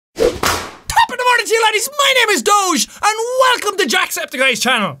morning to you laddies, my name is Doge, and welcome to Jacksepticeye's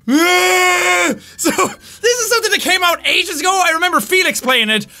channel. So, this is something that came out ages ago. I remember Felix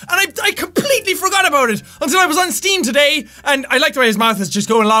playing it, and I completely forgot about it until I was on Steam today, and I like the way his mouth is just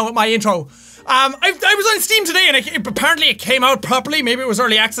going along with my intro. I was on Steam today, and apparently it came out properly. Maybe it was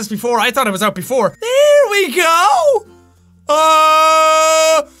early access before. I thought it was out before. There we go!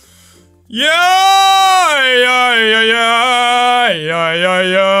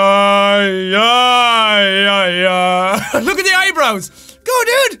 Look at the eyebrows! Go,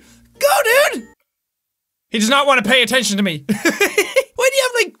 dude! Go, dude! He does not want to pay attention to me. Why do you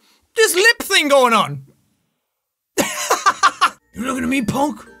have, like, this lip thing going on? You looking at me,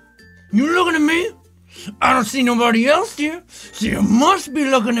 punk? You looking at me? I don't see nobody else here, so you must be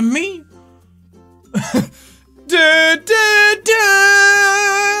looking at me.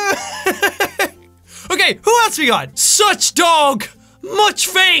 Okay, who else we got? Such dog, much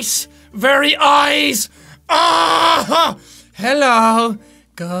face, very eyes. Ah, hello,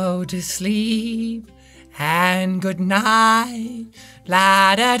 go to sleep and good night.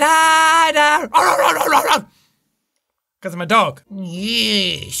 La da da da. Because I'm a dog.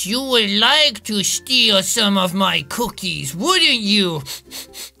 Yes, you would like to steal some of my cookies, wouldn't you?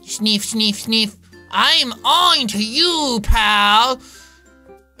 Sniff, sniff, sniff. I'm on to you, pal.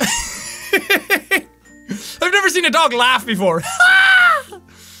 I've never seen a dog laugh before.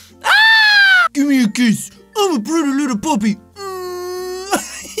 Give me a kiss. I'm a pretty little puppy.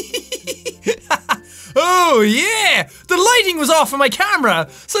 Oh yeah, the lighting was off on my camera,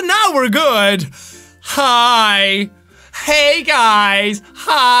 so now we're good. Hi. Hey guys,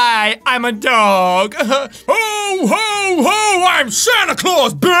 hi, I'm a dog. Ho, ho, ho, I'm Santa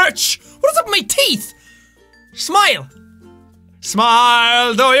Claus, bitch! What is up with my teeth? Smile.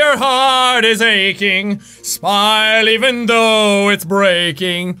 Smile though your heart is aching. Smile even though it's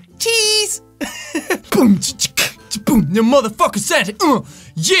breaking. Cheese! Boom, boom, you motherfucker Santa.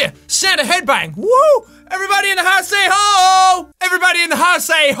 Yeah, Santa headbang. Woo! Everybody in the house say ho! Everybody in the house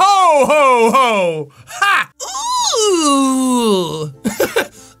say ho, ho, ho! Ha! Ooh! Ooh!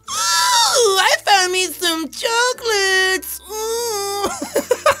 I found me some chocolates! Ooh!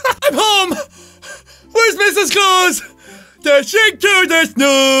 I'm home! Where's Mrs. Claus? Dashing through the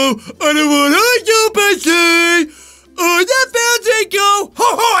snow on a wood open sleigh. Oh, the fountain go!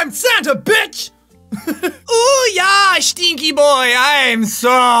 Ho ho! I'm Santa, bitch! Ooh yeah, stinky boy! I'm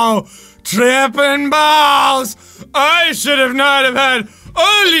so tripping balls! I should have not have had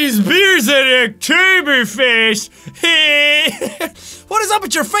all these beers at Oktoberfest. What is up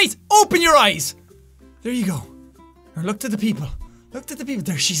with your face? Open your eyes. There you go. Now look to the people. Look to the people.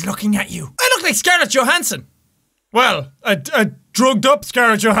 There, she's looking at you. I look like Scarlett Johansson. Well, a drugged up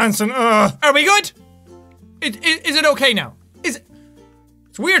Scarlett Johansson. Are we good? Is it okay now? It's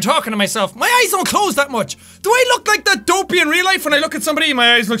weird talking to myself. My eyes don't close that much. Do I look like that dopey in real life when I look at somebody?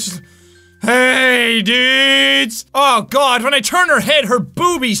 My eyes look just... Hey, dudes! Oh god, when I turn her head, her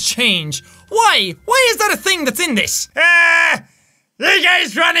boobies change. Why? Why is that a thing that's in this? You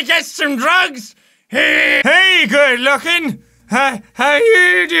guys wanna get some drugs? Hey, good looking. How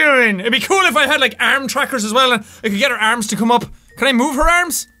you doing? It'd be cool if I had like arm trackers as well and I could get her arms to come up. Can I move her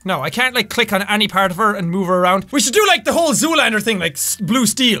arms? No, I can't like click on any part of her and move her around. We should do like the whole Zoolander thing, like blue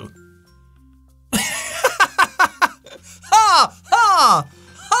steel. Ha! Ha!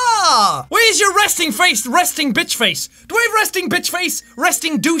 Ha! Why is your resting face resting bitch face? Do I have resting bitch face?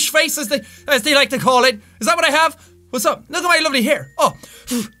 Resting douche face as they like to call it? Is that what I have? What's up? Look at my lovely hair. Oh.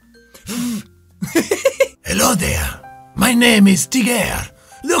 Hello there. My name is Tiger.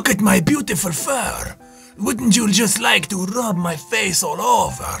 Look at my beautiful fur. Wouldn't you just like to rub my face all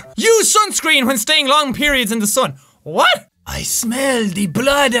over? Use sunscreen when staying long periods in the sun. What? I smell the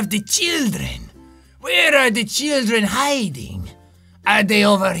blood of the children. Where are the children hiding? Are they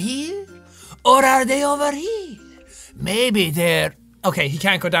over here? Or are they over here? Maybe they're... Okay, he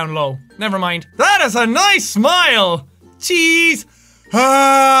can't go down low. Never mind. That is a nice smile! Cheese!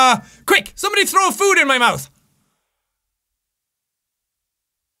 Quick! Somebody throw food in my mouth!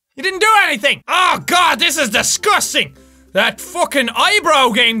 You didn't do anything! Oh god, this is disgusting! That fucking eyebrow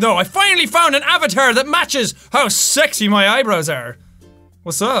game though! I finally found an avatar that matches how sexy my eyebrows are.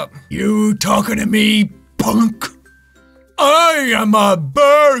 What's up? You talking to me, punk? I am a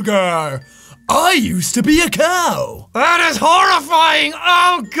burger! I used to be a cow! That is horrifying!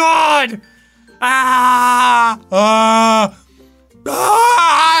 Oh god!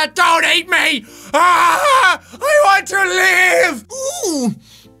 Don't eat me! I want to live! Ooh!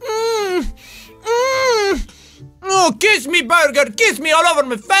 Oh, kiss me, burger! Kiss me all over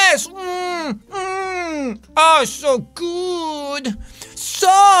my face! Oh, so good!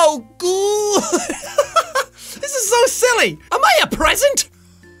 So good! This is so silly. Am I a present?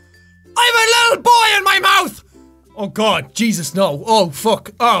 I have a little boy in my mouth. Oh God, Jesus, no. Oh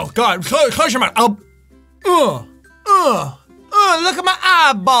fuck. Oh God, close your mouth. Look at my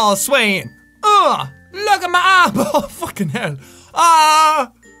eyeball swaying. Look at my eyeball. Fucking hell.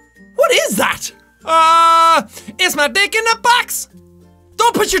 What is that? Is my dick in a box?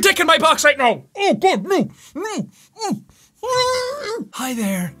 Don't put your dick in my box right now. Oh God, no. Hi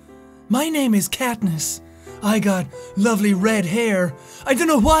there. My name is Katniss. I got lovely red hair. I don't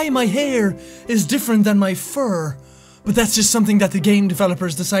know why my hair is different than my fur, but that's just something that the game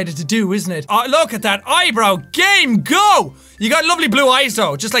developers decided to do, isn't it? Look at that eyebrow. Game, go! You got lovely blue eyes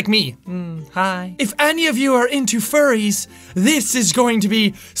though, just like me. Hi. If any of you are into furries, this is going to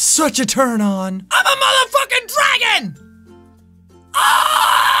be such a turn on. I'm a motherfucking dragon!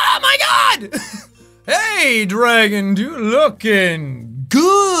 Oh my God! Hey, dragon, you looking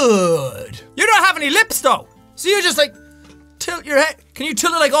good. You don't have any lips though, so you just like tilt your head. Can you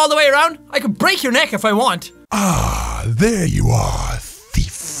tilt it like all the way around? I could break your neck if I want. Ah, there you are,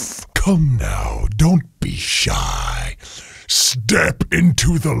 thief. Come now, don't be shy. Step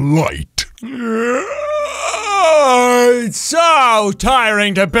into the light. It's so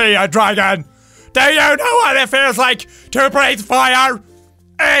tiring to be a dragon. Do you know what it feels like to breathe fire?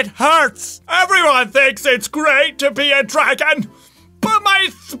 It hurts. Everyone thinks it's great to be a dragon, but my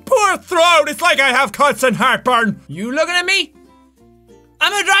poor throat, it's like I have constant heartburn. You looking at me?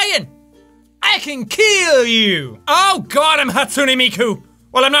 I'm a dragon. I can kill you. Oh God, I'm Hatsune Miku.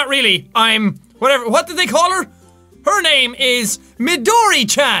 Well, I'm not really. I'm whatever. What did they call her? Her name is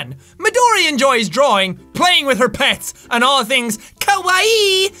Midori-chan. Midori enjoys drawing, playing with her pets, and all things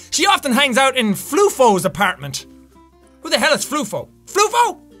kawaii. She often hangs out in Flufo's apartment. Who the hell is Flufo?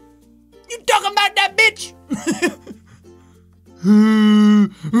 Flufo? You talking about that bitch?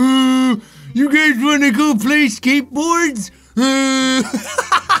 You guys wanna go play skateboards?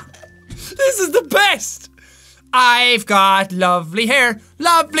 This is the best. I've got lovely hair,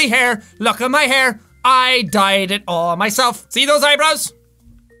 lovely hair. Look at my hair. I dyed it all myself. See those eyebrows?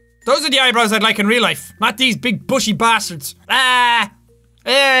 Those are the eyebrows I'd like in real life, not these big bushy bastards.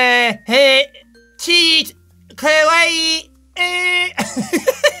 Hey, cheat, kawaii.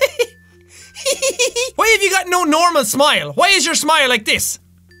 Why have you got no normal smile? Why is your smile like this?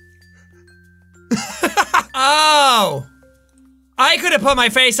 Oh, I could have put my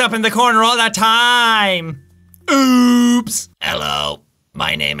face up in the corner all that time. Oops. Hello,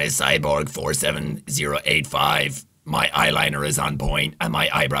 my name is Cyborg47085. My eyeliner is on point and my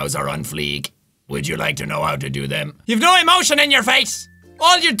eyebrows are on fleek. Would you like to know how to do them? You've no emotion in your face.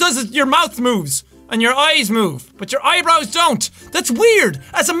 All you does is your mouth moves and your eyes move, but your eyebrows don't. That's weird.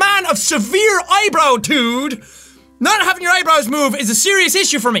 As a man of severe eyebrow-tude, not having your eyebrows move is a serious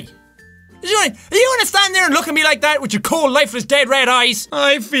issue for me. Are you gonna stand there and look at me like that with your cold, lifeless, dead red eyes?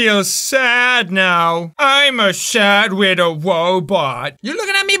 I feel sad now. I'm a sad widow wobot. You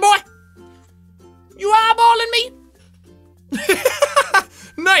looking at me, boy? You eyeballing me?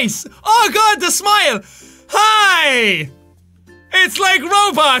 Nice. Oh God, the smile. Hi. It's like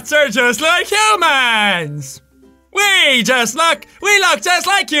robots are just like humans. We look just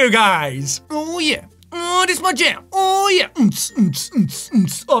like you guys. Oh yeah. Oh, this is my jam. Oh yeah.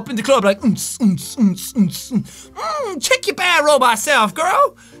 Up in the club like check your bad robot self,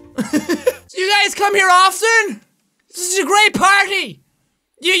 girl. So you guys come here often? This is a great party.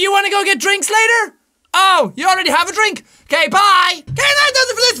 You wanna go get drinks later? Oh, you already have a drink? Okay, bye! Okay, that does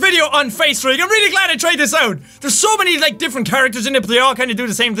it for this video on Facerig. I'm really glad I tried this out. There's so many, like, different characters in it, but they all kind of do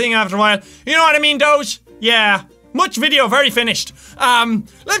the same thing after a while. You know what I mean, Doge? Yeah. Much video, very finished. I don't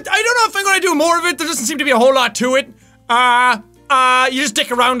know if I'm gonna do more of it. There doesn't seem to be a whole lot to it. You just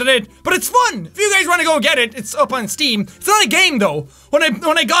dick around in it, but it's fun. If you guys want to go get it, it's up on Steam. It's not a game though. When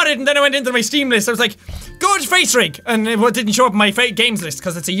I got it and then I went into my Steam list, I was like, go to Facerig, and it didn't show up in my games list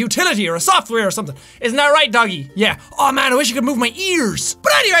because it's a utility or a software or something. Isn't that right, doggy? Yeah. Oh man, I wish I could move my ears.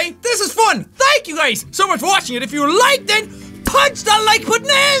 But anyway, this is fun. Thank you guys so much for watching it. If you liked it, punch the like button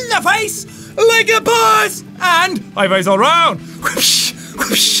in the face like a boss, and high fives all around. Whoosh,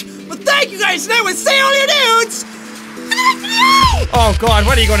 whoosh. But thank you guys. Now we'll see all your dudes. Oh God,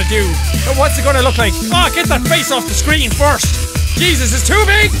 what are you gonna do? What's it gonna look like? Oh, get that face off the screen first. Jesus, it's too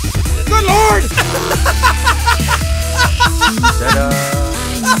big. Good Lord.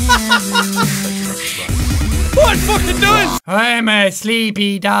 What fucking does? I'm a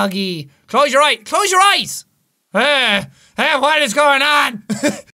sleepy doggy. Close your eyes. What is going on?